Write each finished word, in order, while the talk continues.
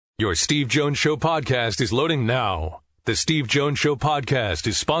Your Steve Jones Show podcast is loading now. The Steve Jones Show podcast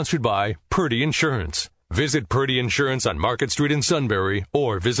is sponsored by Purdy Insurance. Visit Purdy Insurance on Market Street in Sunbury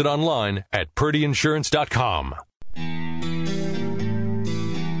or visit online at purdyinsurance.com.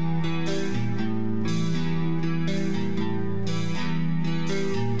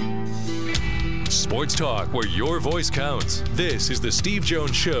 Sports talk where your voice counts. This is the Steve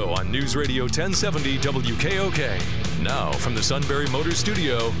Jones Show on News Radio 1070 WKOK. Now from the Sunbury Motors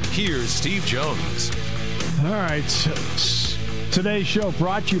Studio, here's Steve Jones. All right. Today's show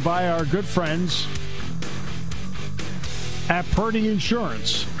brought to you by our good friends at Purdy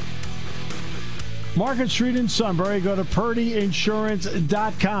Insurance. Market Street in Sunbury. Go to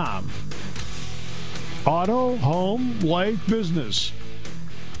purdyinsurance.com. Auto, home, life, business.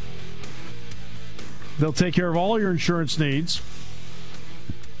 They'll take care of all your insurance needs.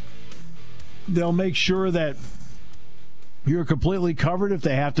 They'll make sure that you're completely covered. If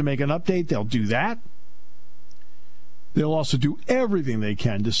they have to make an update, they'll do that. They'll also do everything they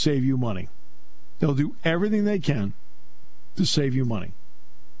can to save you money. They'll do everything they can to save you money.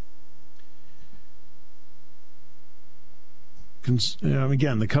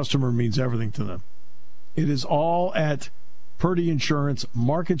 Again, the customer means everything to them. It is all at Purdy Insurance,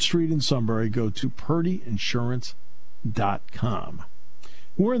 Market Street in Sunbury. Go to purdyinsurance.com.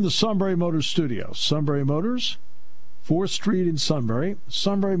 We're in the Sunbury Motors studio. Sunbury Motors, 4th Street in Sunbury.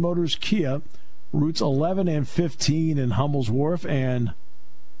 Sunbury Motors Kia, routes 11 and 15 in Hummel's Wharf, and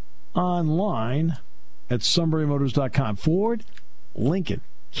online at sunburymotors.com. Ford, Lincoln,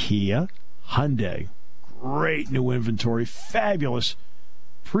 Kia, Hyundai. Great new inventory. Fabulous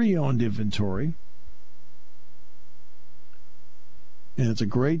pre-owned inventory. And it's a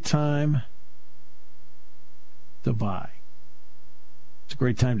great time to buy. It's a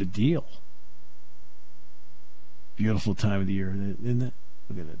great time to deal. Beautiful time of the year, isn't it?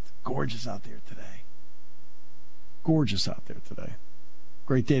 Look at it. It's gorgeous out there today. Gorgeous out there today.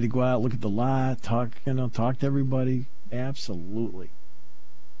 Great day to go out, look at the lot, talk to everybody. Absolutely.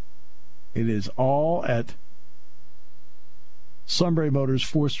 It is all at Sunbury Motors,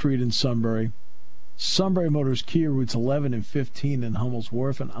 4th Street in Sunbury. Sunbury Motors Kia, routes 11 and 15 in Hummel's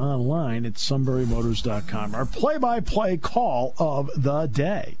Wharf, and online at sunburymotors.com. Our play-by-play call of the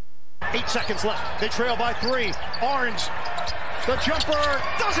day. 8 seconds left. They trail by 3. Orange. The jumper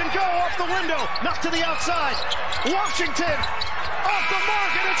doesn't go off the window. Knocked to the outside. Washington off the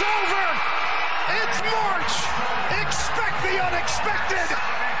mark, and it's over. It's March. Expect the unexpected.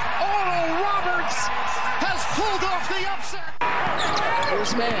 Oral Roberts has pulled off the upset.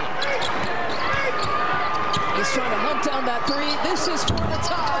 Here's Mann. He's trying to hunt down that 3. This is for the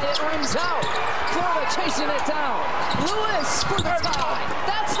tie. It rims out. Florida chasing it down. Lewis for the tie.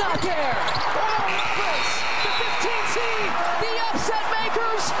 That's not there. Oral Roberts, the 15 seed. The upset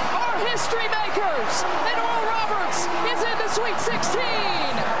makers are history makers. And Oral Roberts is in the Sweet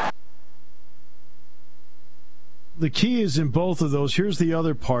 16. The key is in both of those. Here's the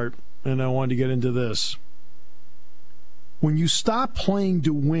other part, and I wanted to get into this. When you stop playing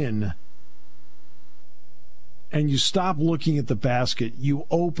to win and you stop looking at the basket, you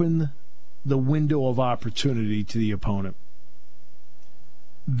open the window of opportunity to the opponent.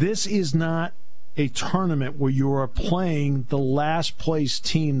 This is not a tournament where you are playing the last place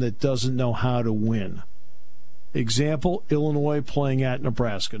team that doesn't know how to win. Example, Illinois playing at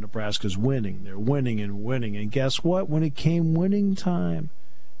Nebraska. Nebraska's winning. They're winning and winning. And guess what? When it came winning time,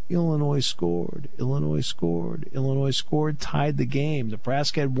 Illinois scored. Illinois scored. Illinois scored, tied the game.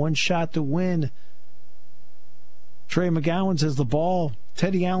 Nebraska had one shot to win. Trey McGowan has the ball.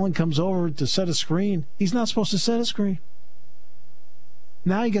 Teddy Allen comes over to set a screen. He's not supposed to set a screen.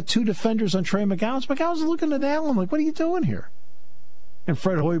 Now you got 2 defenders on Trey McGowan. McGowan's looking at Allen like, what are you doing here? And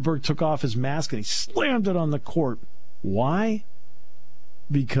Fred Hoiberg took off his mask and he slammed it on the court. Why?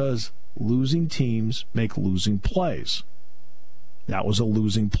 Because losing teams make losing plays. That was a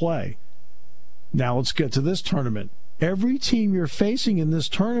losing play. Now let's get to this tournament. Every team you're facing in this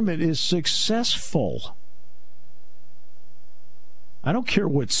tournament is successful. I don't care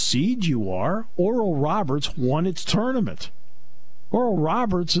what seed you are. Oral Roberts won its tournament. Oral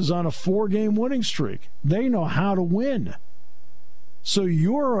Roberts is on a 4-game winning streak. They know how to win. So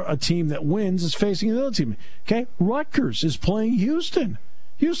you're a team that wins is facing another team. Okay, Rutgers is playing Houston.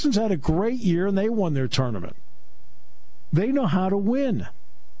 Houston's had a great year, and they won their tournament. They know how to win.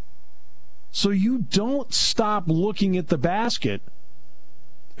 So you don't stop looking at the basket.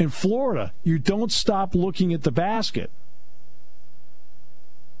 In Florida, you don't stop looking at the basket.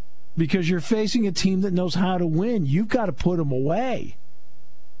 Because you're facing a team that knows how to win. You've got to put them away.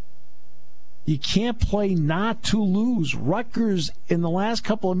 You can't play not to lose. Rutgers, in the last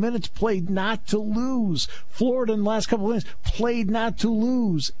couple of minutes, played not to lose. Florida, in the last couple of minutes, played not to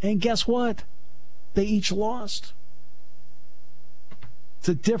lose. And guess what? They each lost. It's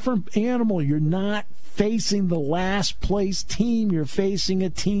a different animal. You're not facing the last place team. You're facing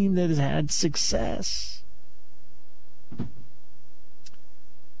a team that has had success. I'm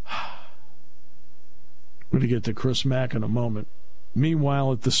going to get to Chris Mack in a moment.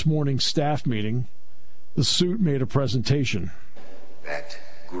 Meanwhile, at this morning's staff meeting, the suit made a presentation. That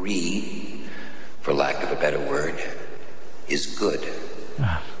greed, for lack of a better word, is good.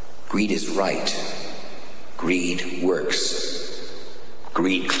 Greed is right. Greed works.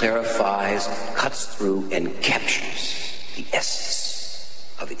 Greed clarifies, cuts through, and captures the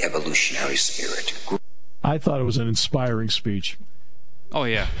essence of the evolutionary spirit. I thought it was an inspiring speech. Oh,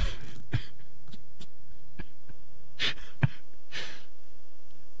 yeah.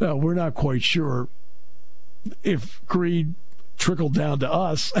 No, we're not quite sure if greed trickled down to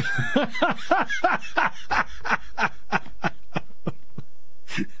us.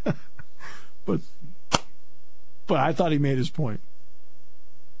 But I thought he made his point.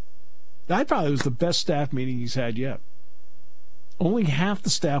 I thought it was the best staff meeting he's had yet. Only half the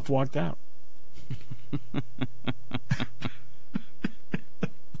staff walked out.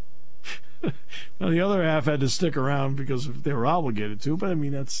 Now, the other half had to stick around because they were obligated to, but I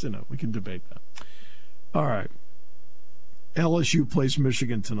mean, that's, we can debate that. All right. LSU plays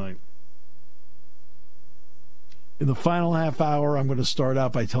Michigan tonight. In the final half hour, I'm going to start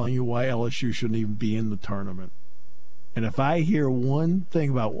out by telling you why LSU shouldn't even be in the tournament. And if I hear one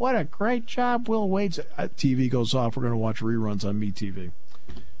thing about what a great job Will Wade's, TV goes off, we're going to watch reruns on MeTV.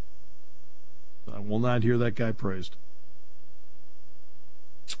 I will not hear that guy praised.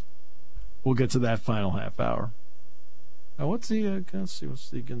 We'll get to that final half hour. Now, what's the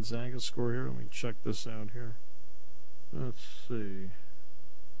Gonzaga score here? Let me check this out here. Let's see.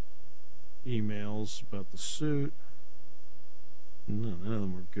 Emails about the suit. No, none of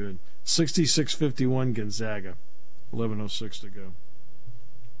them were good. 66-51 Gonzaga. 11:06 to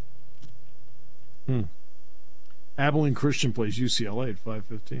go. Abilene Christian plays UCLA at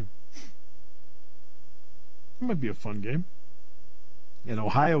 5:15. It might be a fun game. And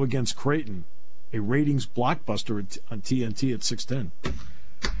Ohio against Creighton, a ratings blockbuster on TNT at 6:10.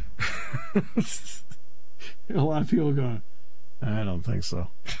 A lot of people going, I don't think so.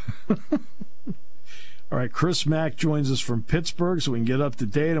 All right, Chris Mack joins us from Pittsburgh so we can get up to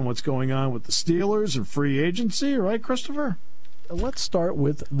date on what's going on with the Steelers and free agency. All right, Christopher? Let's start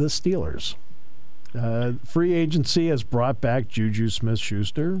with the Steelers. Free agency has brought back JuJu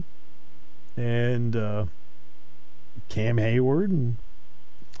Smith-Schuster and Cam Hayward, and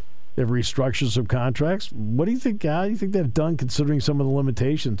they've restructured some contracts. What do you think, Guy? What do you think they've done considering some of the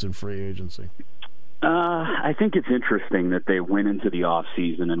limitations in free agency? I think it's interesting that they went into the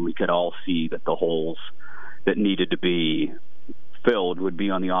offseason and we could all see that the holes that needed to be filled would be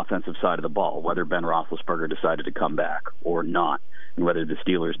on the offensive side of the ball, whether Ben Roethlisberger decided to come back or not, and whether the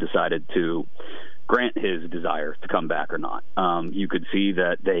Steelers decided to grant his desire to come back or not. You could see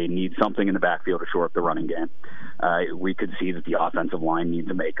that they need something in the backfield to shore up the running game. We could see that the offensive line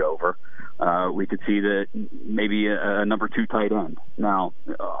needs a makeover. We could see that maybe a number 2 tight end. Now,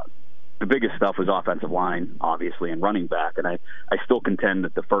 the biggest stuff was offensive line, obviously, and running back. And I still contend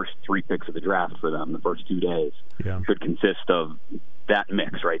that the first 3 picks of the draft for them, the first 2 days, should consist of that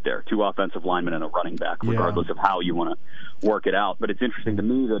mix right there, 2 offensive linemen and a running back, regardless of how you want to work it out. But it's interesting to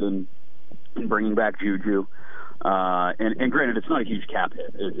me that in bringing back JuJu, and granted, it's not a huge cap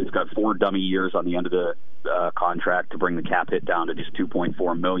hit. It's got 4 dummy years on the end of the contract to bring the cap hit down to just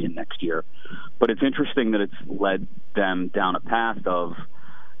 $2.4 million next year. But it's interesting that it's led them down a path of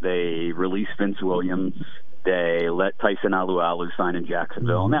they released Vince Williams, they let Tyson Alualu sign in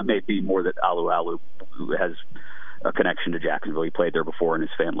Jacksonville, and that may be more that Alualu has a connection to Jacksonville. He played there before, and his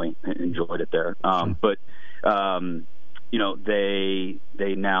family enjoyed it there. But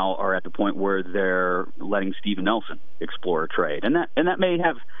they now are at the point where they're letting Steven Nelson explore a trade, and that may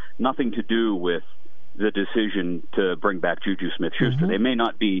have nothing to do with the decision to bring back JuJu Smith-Schuster. They may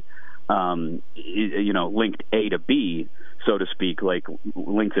not be, linked A to B, so to speak, like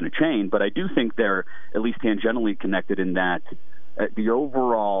links in a chain, but I do think they're at least tangentially connected in that the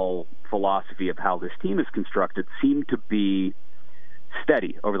overall philosophy of how this team is constructed seemed to be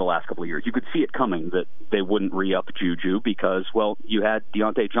steady over the last couple of years. You could see it coming that they wouldn't re-up JuJu because, well, you had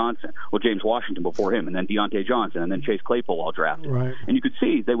Deontay Johnson, James Washington before him, and then Deontay Johnson, and then Chase Claypool all drafted. Right. And you could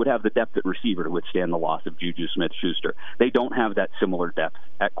see they would have the depth at receiver to withstand the loss of JuJu Smith-Schuster. They don't have that similar depth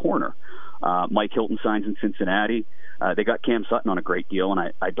at corner. Mike Hilton signs in Cincinnati. They got Cam Sutton on a great deal,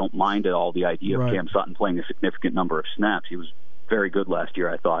 and I don't mind at all the idea of Cam Sutton playing a significant number of snaps. He was very good last year,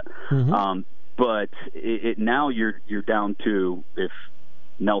 I thought. Mm-hmm. But now you're down to, if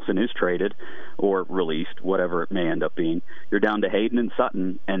Nelson is traded or released, whatever it may end up being, you're down to Hayden and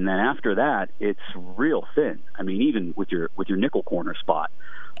Sutton, and then after that, it's real thin. I mean, even with your nickel corner spot,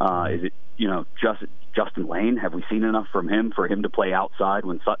 is it Justin Lane? Have we seen enough from him for him to play outside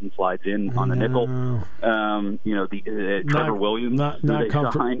when Sutton slides in on the nickel? Trevor Williams, not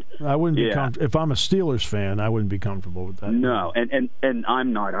comfortable. I wouldn't be comfortable if I'm a Steelers fan. I wouldn't be comfortable with that. No, and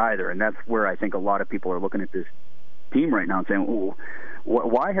I'm not either, and that's where I think a lot of people are looking at this team right now and saying, "Ooh,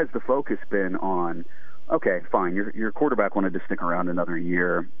 why has the focus been on, okay, fine, your quarterback wanted to stick around another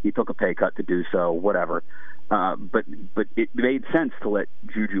year. He took a pay cut to do so, whatever. But it made sense to let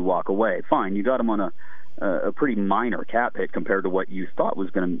JuJu walk away. Fine, you got him on a pretty minor cap hit compared to what you thought was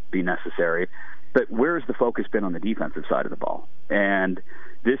going to be necessary. But where's the focus been on the defensive side of the ball? And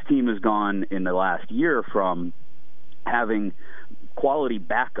this team has gone in the last year from having quality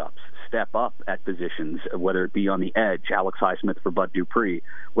backups step up at positions, whether it be on the edge, Alex Highsmith for Bud Dupree,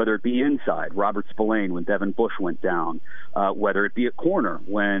 whether it be inside, Robert Spillane when Devin Bush went down, whether it be at corner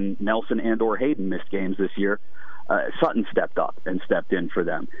when Nelson and or Hayden missed games this year, Sutton stepped up and stepped in for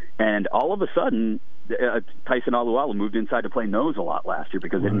them. And all of a sudden, Tyson Alualu moved inside to play nose a lot last year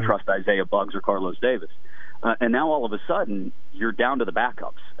because they didn't trust Isaiah Buggs or Carlos Davis. And now all of a sudden, you're down to the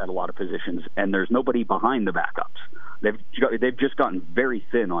backups at a lot of positions, and there's nobody behind the backups. They've just gotten very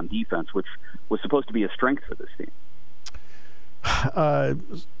thin on defense, which was supposed to be a strength for this team.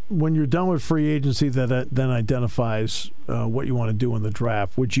 When you're done with free agency, that then identifies what you want to do in the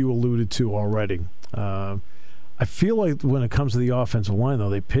draft, which you alluded to already. I feel like when it comes to the offensive line, though,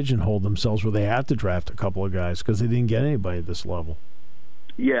 they pigeonholed themselves where they have to draft a couple of guys because they didn't get anybody at this level.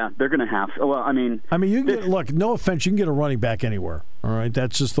 Yeah, they're going to have. Well, I mean, you can look. No offense, you can get a running back anywhere. All right,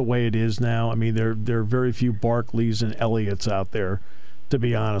 that's just the way it is now. I mean, there are very few Barkleys and Elliott's out there, to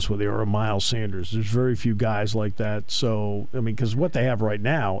be honest with you, or a Miles Sanders. There's very few guys like that. So, I mean, because what they have right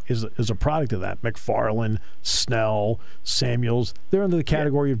now is a product of that. McFarland, Snell, Samuels, they're under the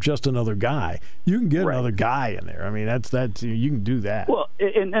category of just another guy. You can get another guy in there. I mean, that's you can do that. Well,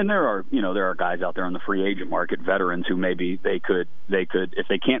 and there are guys out there on the free agent market, veterans who maybe they could if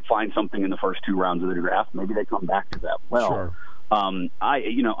they can't find something in the first 2 rounds of the draft, maybe they come back to that. Well, sure.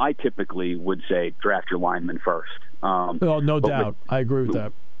 I typically would say draft your lineman first. No doubt, I agree with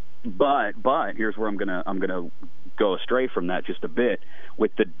that. But here's where I'm gonna go astray from that just a bit.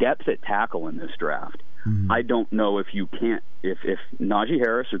 With the depth at tackle in this draft, I don't know if you can't if Najee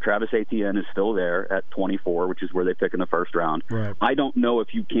Harris or Travis Etienne is still there at 24, which is where they pick in the first round. Right. I don't know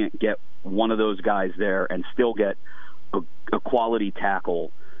if you can't get one of those guys there and still get a quality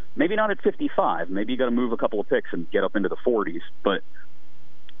tackle. Maybe not at 55. Maybe you got to move a couple of picks and get up into the 40s. But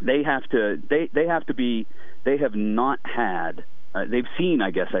they have to. They have to be. They have not had. They've seen,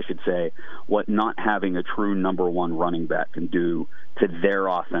 I guess I should say, what not having a true number one running back can do to their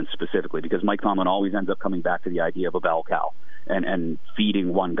offense specifically. Because Mike Tomlin always ends up coming back to the idea of a bell cow and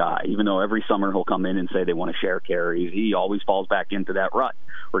feeding one guy. Even though every summer he'll come in and say they want to share carries, he always falls back into that rut.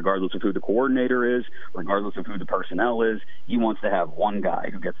 Regardless of who the coordinator is, regardless of who the personnel is, he wants to have one guy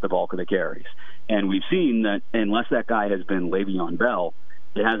who gets the bulk of the carries. And we've seen that unless that guy has been Le'Veon Bell,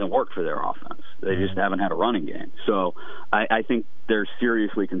 it hasn't worked for their offense. They just haven't had a running game. So I think they're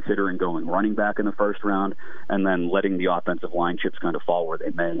seriously considering going running back in the first round and then letting the offensive line chips kind of fall where they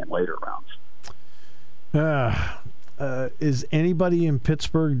may in later rounds. Is anybody in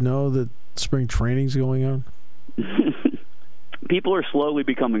Pittsburgh know that spring training's going on? People are slowly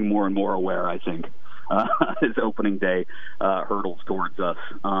becoming more and more aware, I think, as opening day hurdles towards us.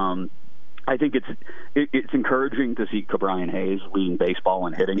 I think it's encouraging to see Cabrian Hayes leading baseball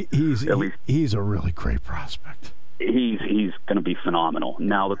and hitting. He's a really great prospect. He's going to be phenomenal.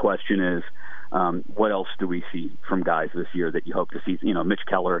 Now the question is, what else do we see from guys this year that you hope to see? Mitch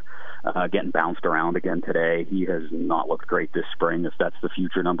Keller getting bounced around again today. He has not looked great this spring. If that's the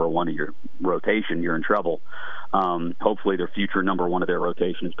future number one of your rotation, you're in trouble. Hopefully their future number one of their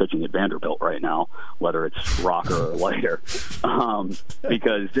rotation is pitching at Vanderbilt right now, whether it's Rocker or Leiter.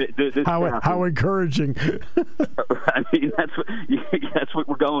 Because this how encouraging. I mean, that's what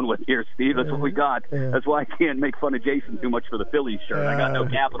we're going with here, Steve. That's what we got. Yeah. That's why I can't make fun of Jason too much for the Phillies shirt. I got no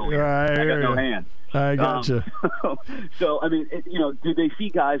capital here. I got no hand. I gotcha. So, I mean, do they see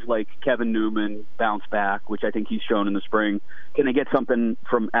guys like Kevin Newman bounce back, which I think he's shown in the spring? Can they get something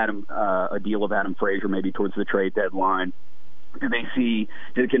from a deal of Adam Frazier maybe towards the trade deadline? Do they see?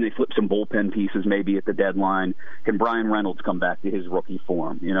 Can they flip some bullpen pieces maybe at the deadline? Can Brian Reynolds come back to his rookie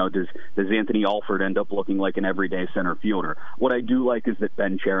form? Does Anthony Alford end up looking like an everyday center fielder? What I do like is that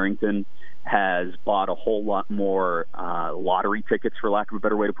Ben Cherington has bought a whole lot more lottery tickets, for lack of a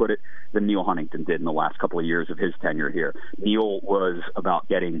better way to put it, than Neil Huntington did in the last couple of years of his tenure here. Neil was about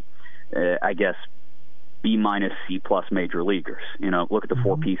getting, I guess, B-, C+ major leaguers. Look at the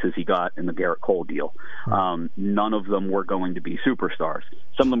four pieces he got in the Garrett Cole deal. None of them were going to be superstars.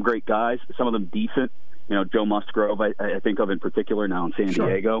 Some of them great guys, some of them decent. Joe Musgrove, I think of in particular now in San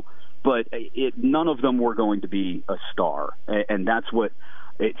Diego. But none of them were going to be a star. And that's what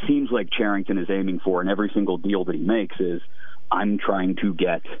it seems like Cherington is aiming for in every single deal that he makes is, I'm trying to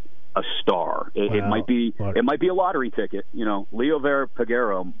get a star. It might be a lottery ticket. Leo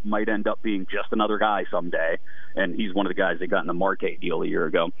Vera-Peguero might end up being just another guy someday, and he's one of the guys they got in the Marte deal a year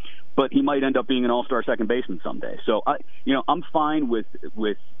ago. But he might end up being an all-star second baseman someday. So I'm fine with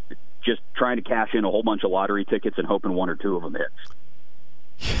just trying to cash in a whole bunch of lottery tickets and hoping one or two of them hits.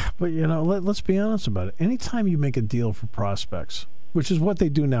 But let's be honest about it. Anytime you make a deal for prospects, which is what they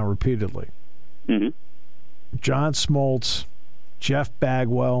do now repeatedly, John Smoltz, Jeff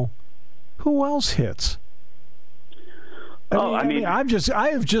Bagwell. Who else hits? I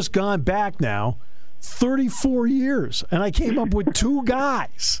have just gone back now 34 years, and I came up with two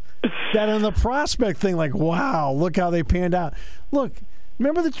guys that on the prospect thing, like, wow, look how they panned out. Look,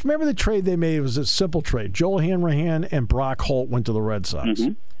 remember the trade they made? It was a simple trade. Joel Hanrahan and Brock Holt went to the Red Sox,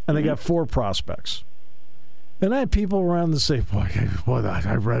 and they got four prospects. And I had people around to say, boy,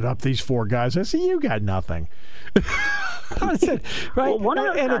 I read up these four guys. I said, you got nothing. I said, right? Well, one of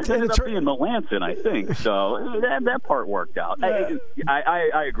them ended up being Melanson, I think. So that part worked out. I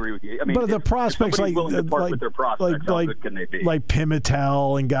agree with you. I mean, but the prospects like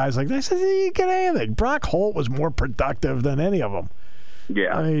Pimentel and guys like that, I said, you get anything. Brock Holt was more productive than any of them.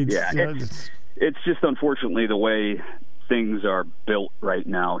 Yeah, it's just unfortunately the way things are built right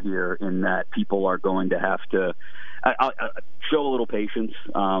now here, in that people are going to have to show a little patience,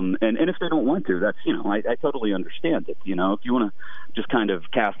 and if they don't want to, that's I totally understand it. If you want to just kind of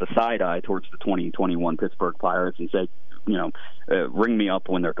cast a side eye towards the 2021 Pittsburgh Pirates and say, ring me up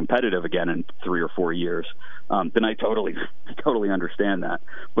when they're competitive again in 3 or 4 years, then I totally understand that.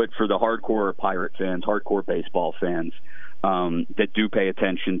 But for the hardcore Pirate fans, hardcore baseball fans, that do pay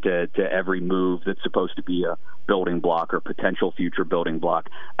attention to every move that's supposed to be a building block or potential future building block,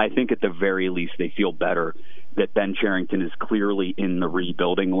 I think at the very least they feel better that Ben Cherington is clearly in the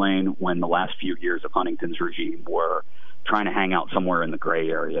rebuilding lane, when the last few years of Huntington's regime were trying to hang out somewhere in the gray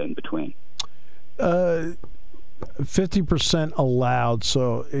area in between. 50% allowed,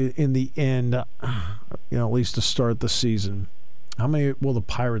 so in the end, at least to start the season, how many will the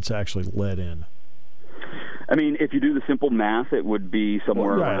Pirates actually let in? I mean, if you do the simple math, it would be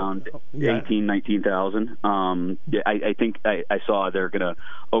somewhere around 18,000, 19,000. I think I saw they're going to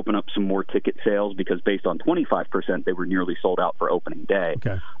open up some more ticket sales, because based on 25%, they were nearly sold out for opening day.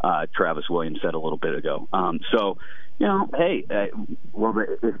 Okay. Travis Williams said a little bit ago. Hey,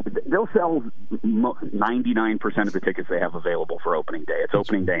 they'll sell 99% of the tickets they have available for opening day. It's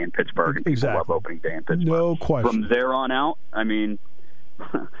opening day in Pittsburgh, and people love opening day in Pittsburgh. No question. From there on out, I mean,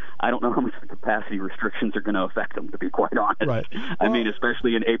 I don't know how much the capacity restrictions are going to affect them, to be quite honest. Right. I mean,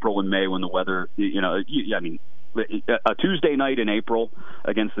 especially in April and May when the weather, a Tuesday night in April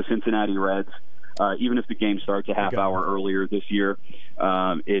against the Cincinnati Reds, even if the game starts a half hour earlier this year,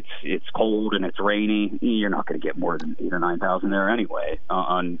 it's cold and it's rainy. You're not going to get more than 8,000 or 9,000 there anyway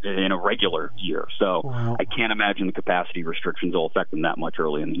in a regular year. So I can't imagine the capacity restrictions will affect them that much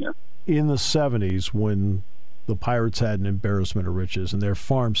early in the year. In the 70s, when the Pirates had an embarrassment of riches, and their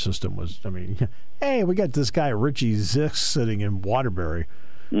farm system was, hey, we got this guy Richie Zisk sitting in Waterbury,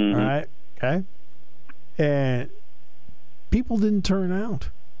 all right, okay, and people didn't turn out.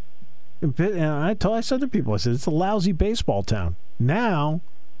 And I said to people, I said, it's a lousy baseball town. Now,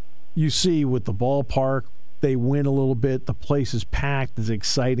 you see with the ballpark, they win a little bit, the place is packed, it's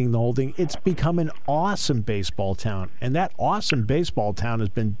exciting, the whole thing. It's become an awesome baseball town, and that awesome baseball town has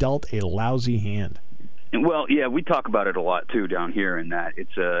been dealt a lousy hand. Well, yeah, we talk about it a lot too down here, in that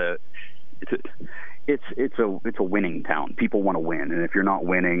it's a winning town. People want to win, and if you're not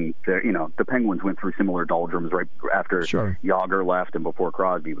winning, the Penguins went through similar doldrums right after Yager left and before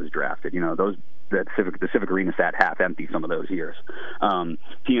Crosby was drafted. The Civic Arena sat half empty some of those years.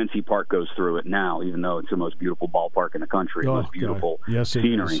 PNC Park goes through it now, even though it's the most beautiful ballpark in the country, most beautiful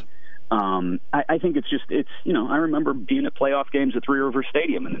scenery. I think I remember being at playoff games at Three River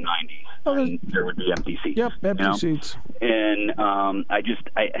Stadium in the 90s. And there would be empty seats. Yep, empty seats. And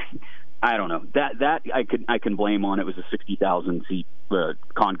I don't know. That I can blame on. It was a 60,000 seat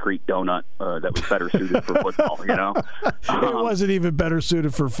concrete donut that was better suited for football. It wasn't even better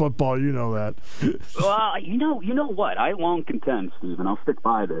suited for football. You know that. Well, you know what? I long contend, Steve, and I'll stick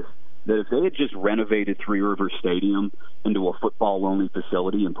by this, that if they had just renovated Three Rivers Stadium into a football-only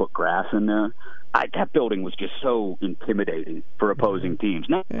facility and put grass in there, that building was just so intimidating for opposing teams.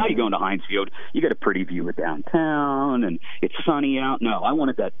 Now you go into Heinz Field, you get a pretty view of downtown, and it's sunny out. No, I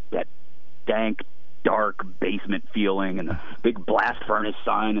wanted that dank, dark basement feeling and the big blast furnace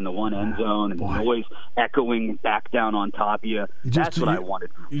sign in the one end zone and the noise echoing back down on top of you. That's what I wanted.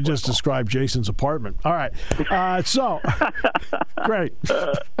 You just described Jason's apartment. All right. So, great.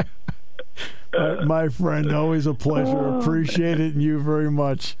 My friend, always a pleasure. Appreciate it, and you very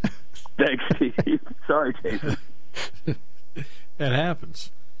much. Thanks, Steve. Sorry, Jason. That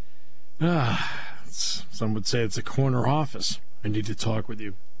happens. Some would say it's a corner office. I need to talk with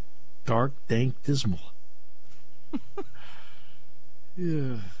you. Dark, dank, dismal.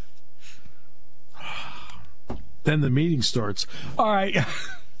 Yeah. Then the meeting starts. All right.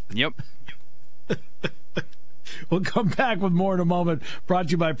 Yep. We'll come back with more in a moment. Brought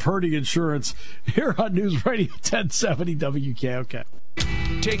to you by Purdy Insurance here on News Radio 1070 WKOK.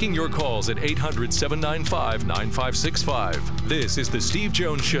 Taking your calls at 800-795-9565. This is the Steve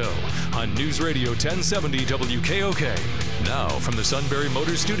Jones Show on News Radio 1070 WKOK. Now, from the Sunbury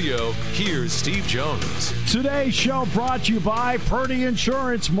Motors Studio, here's Steve Jones. Today's show brought to you by Purdy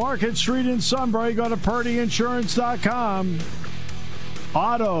Insurance, Market Street in Sunbury. Go to purdyinsurance.com.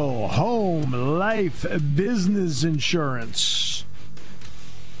 Auto, home, life, business insurance.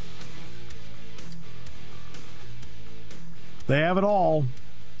 They have it all,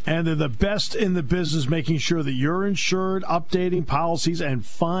 and they're the best in the business, making sure that you're insured, updating policies, and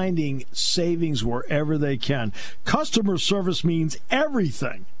finding savings wherever they can. Customer service means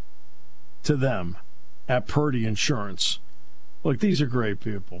everything to them at Purdy Insurance. Look, these are great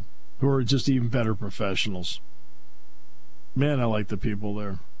people who are just even better professionals. Man, I like the people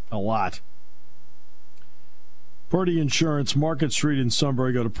there a lot. Purdy Insurance, Market Street in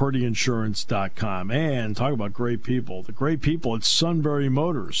Sunbury. Go to purdyinsurance.com. And talk about great people. The great people at Sunbury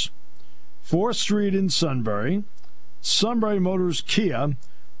Motors. 4th Street in Sunbury. Sunbury Motors Kia.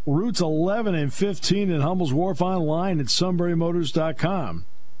 Routes 11 and 15 in Hummel's Wharf, online at sunburymotors.com.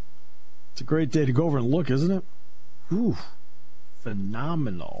 It's a great day to go over and look, isn't it? Ooh,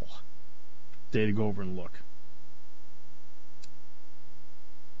 phenomenal day to go over and look.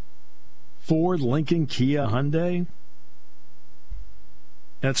 Ford, Lincoln, Kia, Hyundai.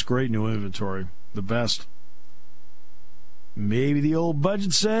 That's great new inventory. The best. Maybe the old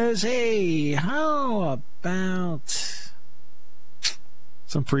budget says, hey, how about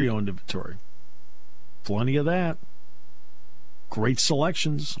some pre-owned inventory? Plenty of that. Great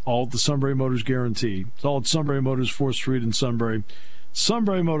selections. All at the Sunbury Motors guarantee. It's all at Sunbury Motors, 4th Street in Sunbury.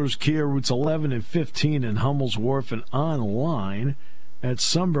 Sunbury Motors Kia, routes 11 and 15 in Hummel's Wharf, and online at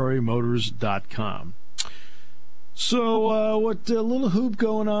sunburymotors.com. So, what little hoop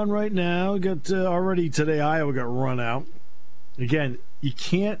going on right now? Got already today, Iowa got run out. Again, you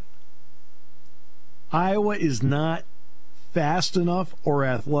can't. Iowa is not fast enough or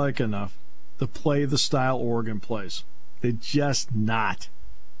athletic enough to play the style Oregon plays. They're just not.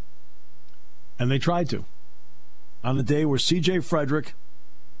 And they tried to. On the day where C.J. Frederick,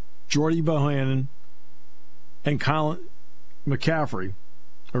 Jordy Bohannon, and Connor McCaffrey,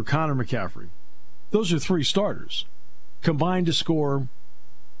 those are 3 starters, combined to score.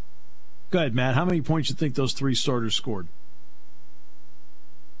 Go ahead, Matt. How many points do you think those 3 starters scored?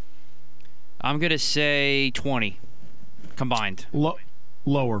 I'm going to say 20 combined.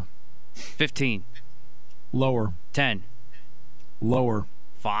 Lower. 15. Lower. 10. Lower.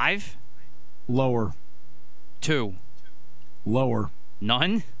 5. Lower. 2. Lower.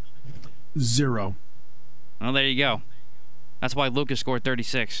 None? 0. Well, there you go. That's why Luka scored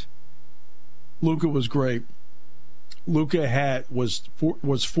 36. Luka was great. Luka was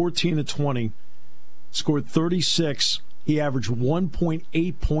 14 of 20, scored 36. He averaged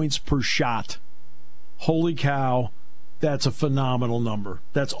 1.8 points per shot. Holy cow, that's a phenomenal number.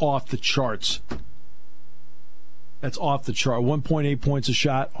 That's off the charts. That's off the chart. 1.8 points a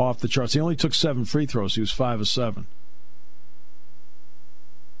shot, off the charts. He only took 7 free throws. He was 5 of 7.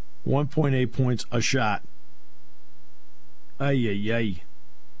 1.8 points a shot. Ay.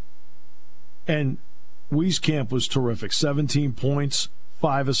 And Wieskamp was terrific. 17 points,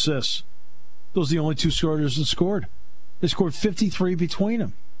 5 assists. Those are the only 2 starters that scored. They scored 53 between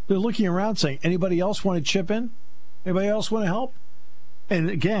them. They're looking around saying, anybody else want to chip in? Anybody else want to help? And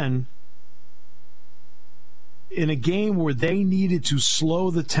again, in a game where they needed to slow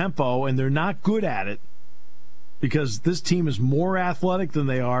the tempo, and they're not good at it because this team is more athletic than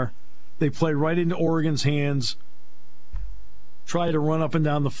they are. They play right into Oregon's hands, try to run up and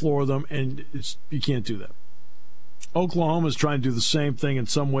down the floor of them, and you can't do that. Oklahoma's trying to do the same thing in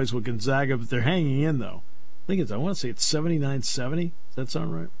some ways with Gonzaga, but they're hanging in, though. I want to say it's 79-70. Does that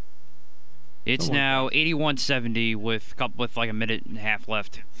sound right? It's now 81-70 with like a minute and a half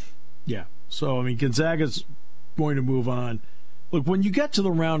left. Yeah. So, I mean, Gonzaga's going to move on. Look, when you get to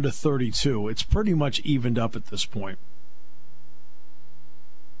the round of 32, it's pretty much evened up at this point.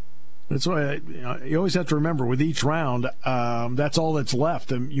 That's why you always have to remember with each round, that's all that's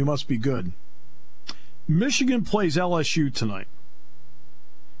left, and you must be good. Michigan plays LSU tonight.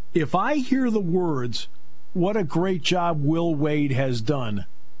 If I hear the words, "What a great job Will Wade has done,"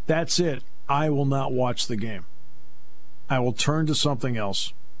 that's it. I will not watch the game. I will turn to something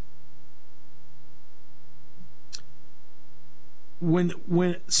else.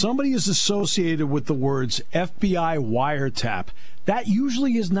 When somebody is associated with the words FBI wiretap, that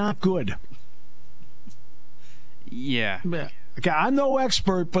usually is not good. Yeah. Okay, I'm no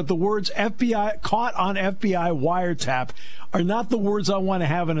expert, but the words FBI, caught on FBI wiretap, are not the words I want to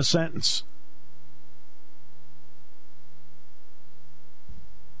have in a sentence.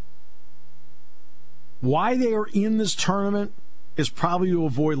 Why they are in this tournament is probably to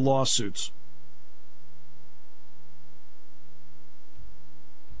avoid lawsuits.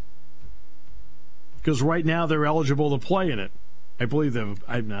 Because right now they're eligible to play in it. I believe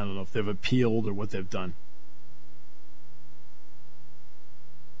I don't know if they've appealed or what they've done.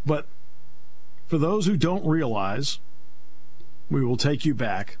 But for those who don't realize, we will take you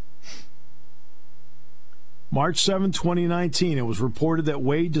back. March 7, 2019, it was reported that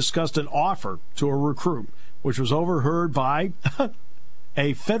Wade discussed an offer to a recruit, which was overheard by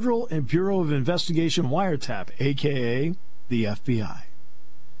a Federal Bureau of Investigation wiretap, a.k.a. the FBI.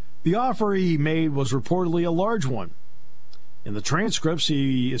 The offer he made was reportedly a large one. In the transcripts,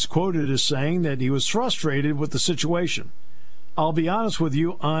 he is quoted as saying that he was frustrated with the situation. "I'll be honest with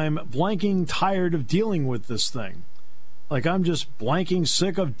you, I'm blanking tired of dealing with this thing. Like, I'm just blanking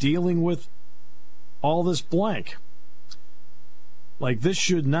sick of dealing with all this blank. Like, this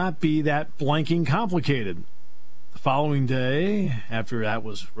should not be that blanking complicated." The following day, after that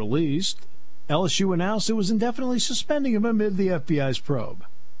was released, LSU announced it was indefinitely suspending him amid the FBI's probe.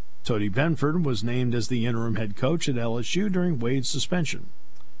 Tony Benford was named as the interim head coach at LSU during Wade's suspension.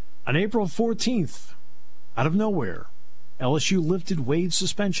 On April 14th, out of nowhere, LSU lifted Wade's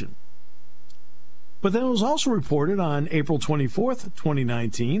suspension. But then it was also reported on April 24th,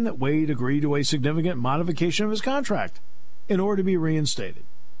 2019, that Wade agreed to a significant modification of his contract in order to be reinstated.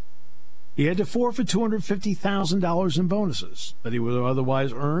 He had to forfeit $250,000 in bonuses that he would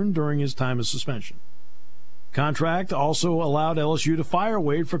otherwise earn during his time of suspension. Contract also allowed LSU to fire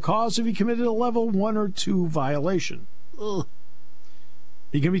Wade for cause if he committed a level 1 or 2 violation. Ugh.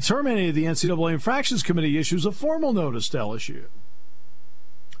 He can be terminated. The NCAA Infractions Committee issues a formal notice to LSU.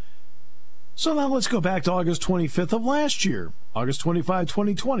 So now let's go back to August 25th of last year. August 25,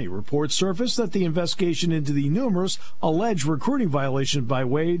 2020, reports surfaced that the investigation into the numerous alleged recruiting violations by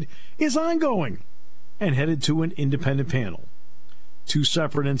Wade is ongoing and headed to an independent panel. 2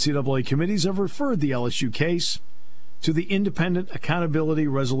 separate NCAA committees have referred the LSU case to the Independent Accountability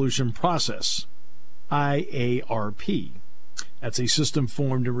Resolution Process, IARP. That's a system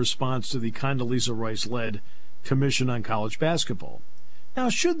formed in response to the Condoleezza Rice-led Commission on College Basketball. Now,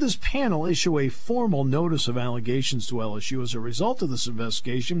 should this panel issue a formal notice of allegations to LSU as a result of this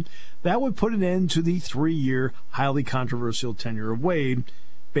investigation, that would put an end to the 3-year, highly controversial tenure of Wade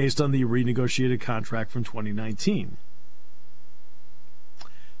based on the renegotiated contract from 2019.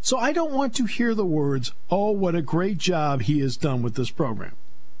 So I don't want to hear the words, "Oh, what a great job he has done with this program."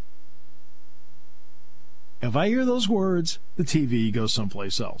 If I hear those words, the TV goes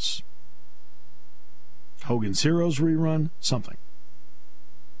someplace else. Hogan's Heroes rerun, something.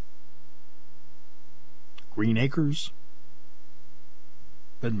 Green Acres,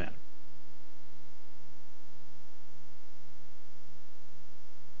 doesn't matter.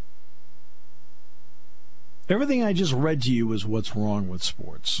 Everything I just read to you is what's wrong with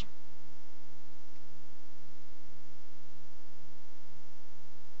sports.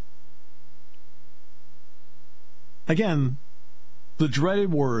 Again, the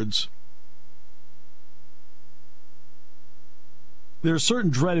dreaded words. There are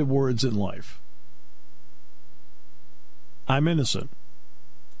certain dreaded words in life. I'm innocent.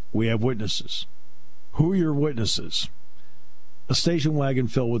 We have witnesses. Who are your witnesses? A station wagon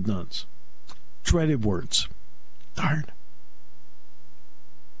filled with nuns. Dreaded words. Darn.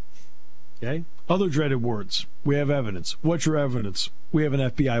 Okay? Other dreaded words. We have evidence. What's your evidence? We have an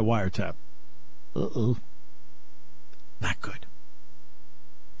FBI wiretap. Uh-oh. Not good.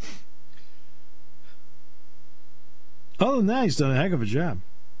 Other than that, he's done a heck of a job.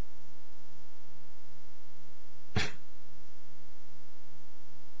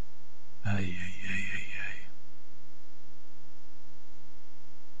 Ay.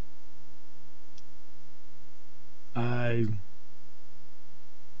 I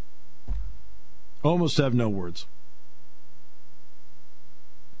almost have no words.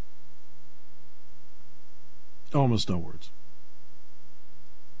 Almost no words.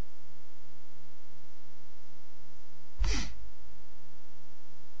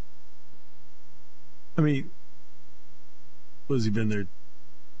 I mean, what has he been there?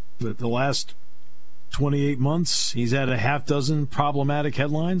 The last 28 months, he's had a half dozen problematic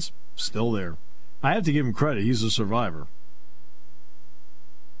headlines. Still there. I have to give him credit. He's a survivor.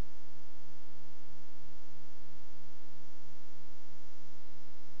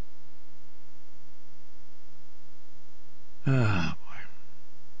 Ah,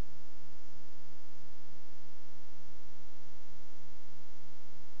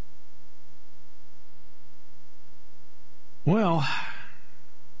 boy. Well,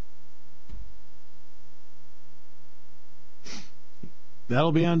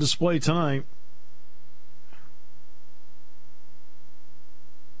 that'll be on display tonight.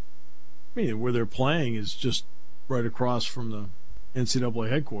 I mean, where they're playing is just right across from the NCAA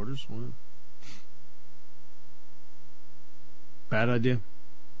headquarters. Well, bad idea.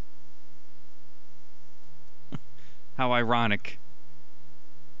 How ironic.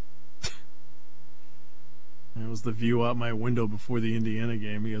 That was the view out my window before the Indiana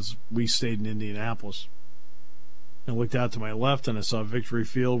game because we stayed in Indianapolis. I looked out to my left and I saw Victory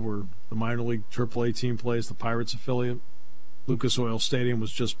Field where the minor league AAA team plays, the Pirates affiliate. Lucas Oil Stadium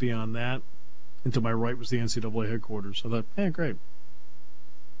was just beyond that. And to my right was the NCAA headquarters. I thought, great.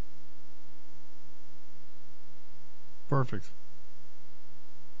 Perfect.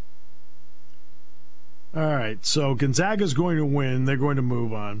 All right, so Gonzaga's going to win. They're going to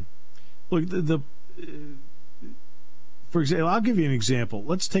move on. Look, for example, I'll give you an example.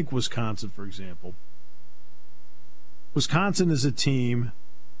 Let's take Wisconsin, for example. Wisconsin is a team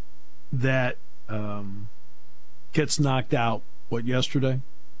that gets knocked out, yesterday?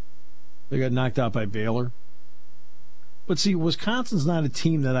 They got knocked out by Baylor. But see, Wisconsin's not a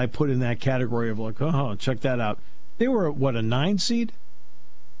team that I put in that category of check that out. They were, a 9 seed?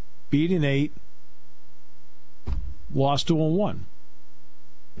 Beat an 8. Lost to a 1.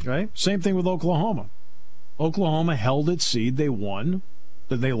 Okay? Same thing with Oklahoma. Oklahoma held its seed. They won.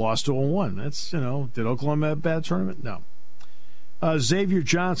 Then they lost to a 1. That's, did Oklahoma have a bad tournament? No. Xavier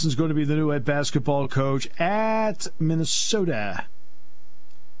Johnson's going to be the new head basketball coach at Minnesota.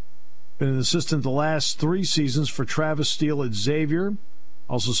 Been an assistant the last 3 seasons for Travis Steele at Xavier.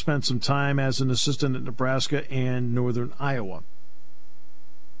 Also spent some time as an assistant at Nebraska and Northern Iowa.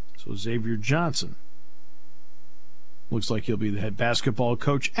 So Xavier Johnson looks like he'll be the head basketball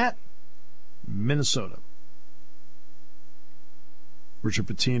coach at Minnesota. Richard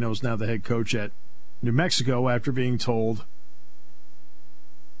Pitino is now the head coach at New Mexico after being told,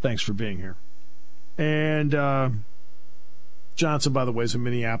 thanks for being here. And Johnson, by the way, is a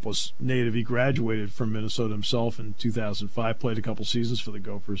Minneapolis native. He graduated from Minnesota himself in 2005, played a couple seasons for the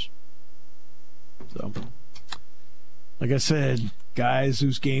Gophers. So, like I said, guys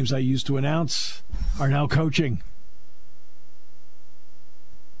whose games I used to announce are now coaching.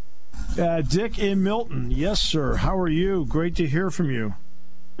 Dick in Milton. Yes, sir. How are you? Great to hear from you.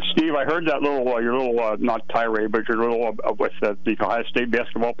 Steve, I heard that your little not tirade, but your little with the Ohio State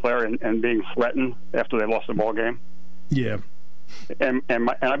basketball player and being threatened after they lost the ball game. Yeah. And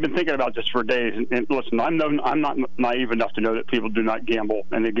I've been thinking about this for days. And listen, I'm not naive enough to know that people do not gamble,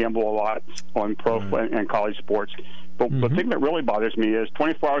 and they gamble a lot on pro and college sports. But the thing that really bothers me is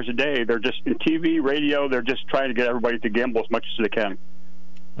 24 hours a day, they're just in TV, radio, they're just trying to get everybody to gamble as much as they can.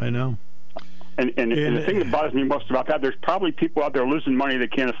 I know. And the thing that bothers me most about that, there's probably people out there losing money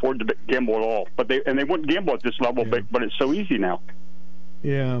that can't afford to gamble at all. But they wouldn't gamble at this level, but it's so easy now.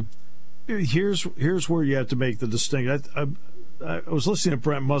 Yeah. Here's where you have to make the distinction. I was listening to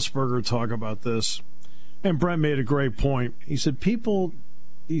Brent Musburger talk about this, and Brent made a great point. He said people,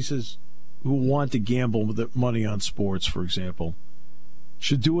 who want to gamble with money on sports, for example,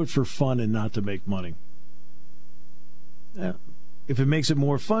 should do it for fun and not to make money. Yeah. If it makes it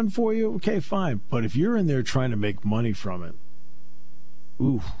more fun for you, okay, fine. But if you're in there trying to make money from it,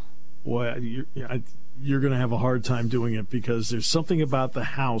 boy, you're going to have a hard time doing it because there's something about the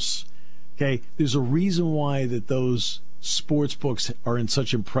house. Okay, there's a reason why that those sports books are in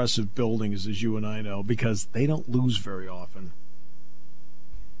such impressive buildings, as you and I know, because they don't lose very often.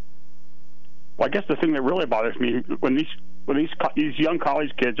 Well, I guess the thing that really bothers me when these young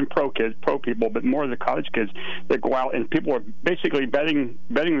college kids and pro people, but more of the college kids, that go out and people are basically betting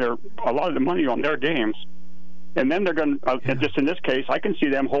a lot of the money on their games, and then they're going to just in this case, I can see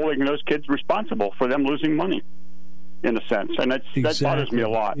them holding those kids responsible for them losing money, in a sense, and that bothers me a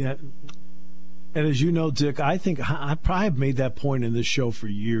lot. Yeah. And as you know, Dick, I think I probably have made that point in this show for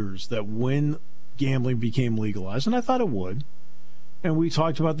years that when gambling became legalized, and I thought it would. And we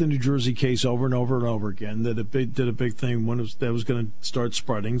talked about the New Jersey case over and over and over again, that it did a big thing when that was going to start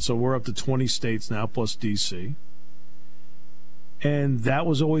spreading. So we're up to 20 states now, plus D.C. And that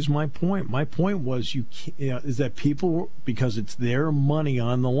was always my point. My point was is that people, because it's their money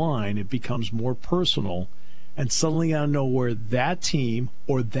on the line, it becomes more personal. And suddenly out of nowhere, that team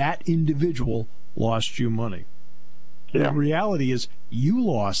or that individual lost you money. Yeah. The reality is you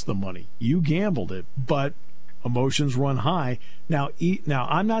lost the money. You gambled it, but emotions run high. Now,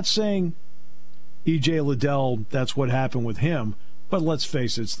 I'm not saying E.J. Liddell, that's what happened with him, but let's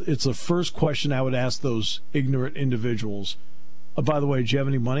face it, it's the first question I would ask those ignorant individuals. By the way, do you have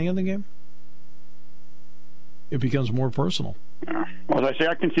any money in the game? It becomes more personal. Yeah. Well, as I say,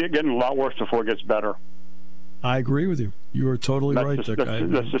 I can see it getting a lot worse before it gets better. I agree with you. You are totally right, Dick.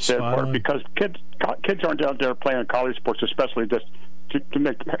 That's the sad part, because kids aren't out there playing college sports, especially just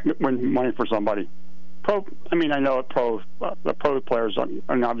to win money for somebody. I know the pro players,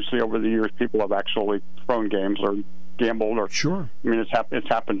 and obviously over the years, people have actually thrown games or gambled. Or sure. I mean, it's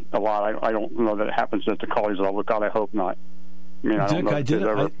happened a lot. I don't know that it happens at the college level. God, I hope not. I mean,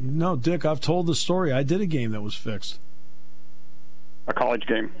 Dick, I've told the story. I did a game that was fixed. A college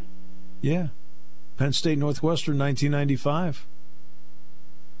game. Yeah. Penn State Northwestern, 1995.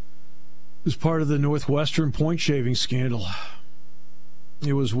 It was part of the Northwestern point shaving scandal.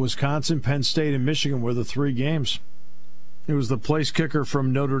 It was Wisconsin, Penn State, and Michigan were the three games. It was the place kicker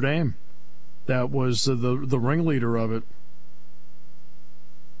from Notre Dame that was the ringleader of it.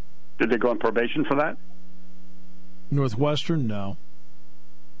 Did they go on probation for that? Northwestern, no.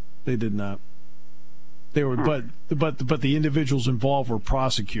 They did not. They were, but the individuals involved were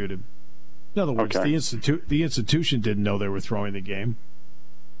prosecuted. In other words, the institution didn't know they were throwing the game.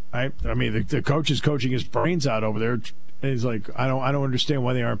 Right? I mean, the coach is coaching his brains out over there. And he's like, I don't understand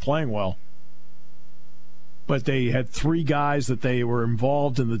why they aren't playing well. But they had three guys that they were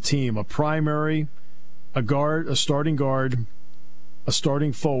involved in the team: a primary, a guard, a starting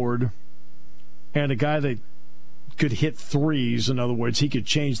forward, and a guy that could hit threes. In other words, he could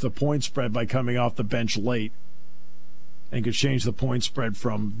change the point spread by coming off the bench late, and could change the point spread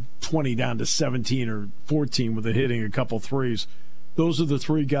from 20 down to 17 or 14 with hitting a couple threes. Those are the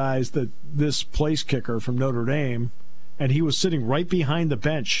three guys that this place kicker from Notre Dame. And he was sitting right behind the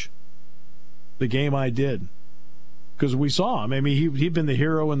bench the game I did. Because we saw him. I mean, he'd been the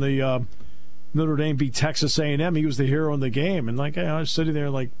hero in the Notre Dame beat Texas A&M. He was the hero in the game. And, I was sitting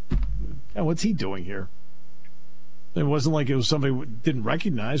there like, what's he doing here? It wasn't like it was somebody we didn't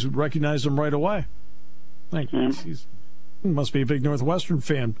recognize. We recognized him right away. He must be a big Northwestern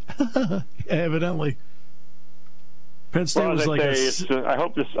fan. Evidently. Penn State was I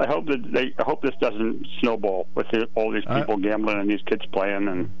hope this doesn't snowball with all these people gambling and these kids playing.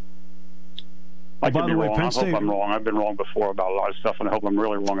 And I could be wrong. I hope I'm wrong. I've been wrong before about a lot of stuff, and I hope I'm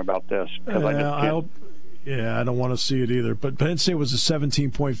really wrong about this. I don't want to see it either. But Penn State was a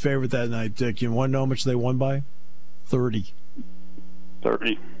 17-point favorite that night, Dick. You want to know how much they won by? 30.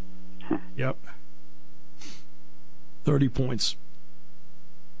 30. Yep. 30 points.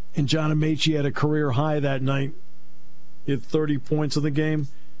 And John Amaechi had a career high that night. He had 30 points in the game,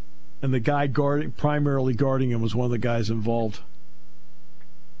 and the guy primarily guarding him was one of the guys involved.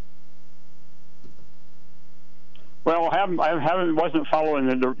 Well, I wasn't following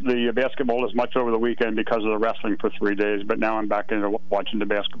the basketball as much over the weekend because of the wrestling for 3 days, but now I'm back into watching the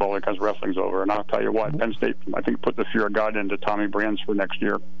basketball because wrestling's over. And I'll tell you what, Penn State, I think, put the fear of God into Tommy Brands for next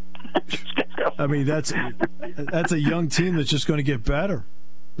year. I mean, that's a young team that's just going to get better.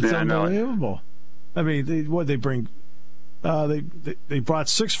 It's unbelievable. I mean, they bring. They brought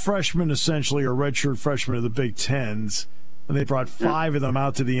 6 freshmen, essentially, or redshirt freshmen of the Big Tens, and they brought 5 of them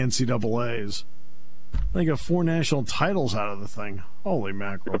out to the NCAAs. They got 4 national titles out of the thing. Holy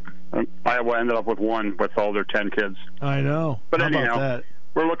mackerel. Iowa ended up with 1 with all their 10 kids. I know. But anyhow, that?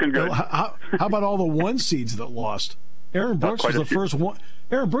 We're looking good. How about all the 1 seeds that lost? Aaron Brooks was the first one.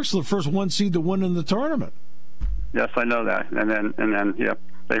 Aaron Brooks was the first 1 seed to win in the tournament. Yes, I know that. And then, yeah.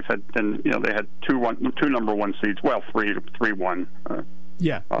 They had 2 number 1 seeds. Well, 3 won.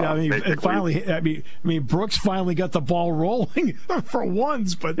 Yeah, I mean, it finally. I mean, Brooks finally got the ball rolling for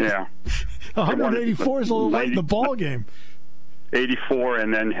once, but 184 is a little late in the ball game. 84,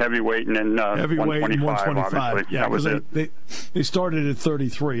 and then heavyweight, and then heavyweight 125. And 125. Yeah, because they started at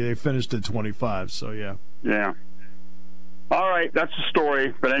 33, they finished at 25. So yeah. All right, that's the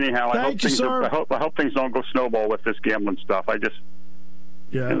story. But anyhow, I hope things don't go snowball with this gambling stuff. I just.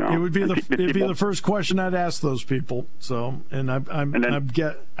 Yeah, it would be the first question I'd ask those people. So, and I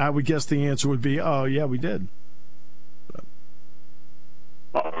would guess the answer would be, oh yeah, we did.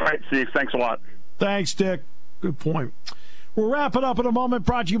 All right, Steve. Thanks a lot. Thanks, Dick. Good point. We'll wrap it up in a moment.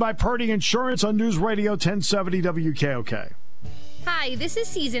 Brought to you by Purdy Insurance on News Radio 1070 WKOK. Hi, this is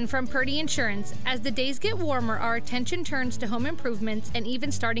Season from Purdy Insurance. As the days get warmer, our attention turns to home improvements and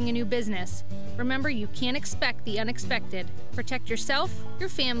even starting a new business. Remember, you can't expect the unexpected. Protect yourself, your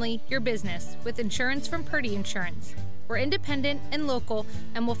family, your business with insurance from Purdy Insurance. We're independent and local,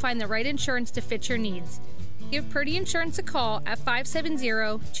 and we'll find the right insurance to fit your needs. Give Purdy Insurance a call at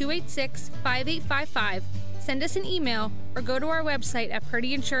 570-286-5855. Send us an email or go to our website at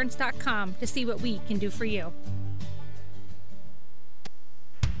purdyinsurance.com to see what we can do for you.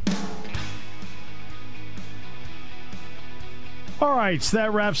 All right, so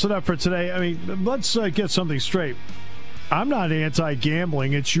that wraps it up for today. I mean, let's get something straight. I'm not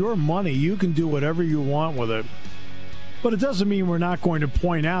anti-gambling. It's your money. You can do whatever you want with it. But it doesn't mean we're not going to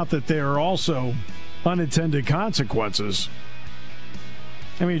point out that there are also unintended consequences.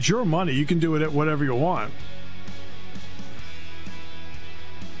 I mean, it's your money. You can do it whatever you want.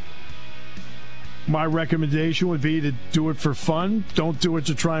 My recommendation would be to do it for fun. Don't do it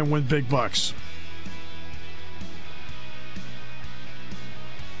to try and win big bucks.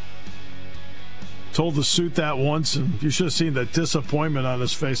 Told the suit that once, and you should have seen the disappointment on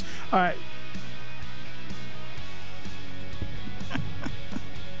his face. All right.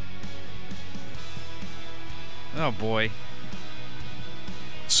 Oh, boy.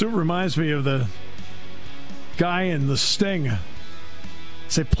 Suit reminds me of the guy in The Sting.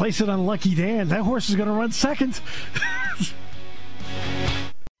 Say, place it on Lucky Dan. That horse is going to run second.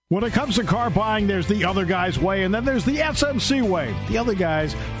 When it comes to car buying, there's the other guy's way, and then there's the SMC way. The other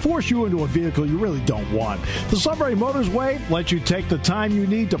guys force you into a vehicle you really don't want. The Sunbury Motors way lets you take the time you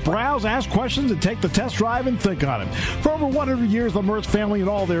need to browse, ask questions, and take the test drive and think on it. For over 100 years, the Mertz family and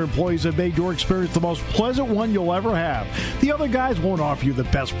all their employees have made your experience the most pleasant one you'll ever have. The other guys won't offer you the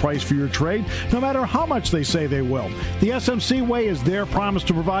best price for your trade, no matter how much they say they will. The SMC way is their promise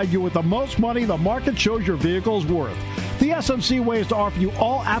to provide you with the most money the market shows your vehicle is worth. The SMC way is to offer you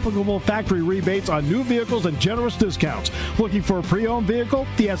all applicable factory rebates on new vehicles and generous discounts. Looking for a pre-owned vehicle?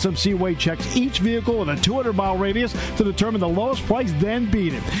 The SMC way checks each vehicle with a 200-mile radius to determine the lowest price, then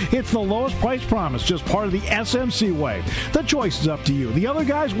beat it. It's the lowest price promise, just part of the SMC way. The choice is up to you, the other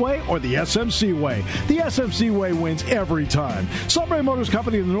guy's way or the SMC way. The SMC way wins every time. Sunbury Motors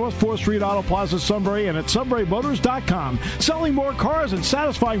Company in the North 4th Street Auto Plaza, Sunbury, and at sunburymotors.com. Selling more cars and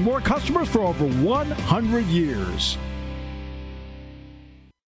satisfying more customers for over 100 years.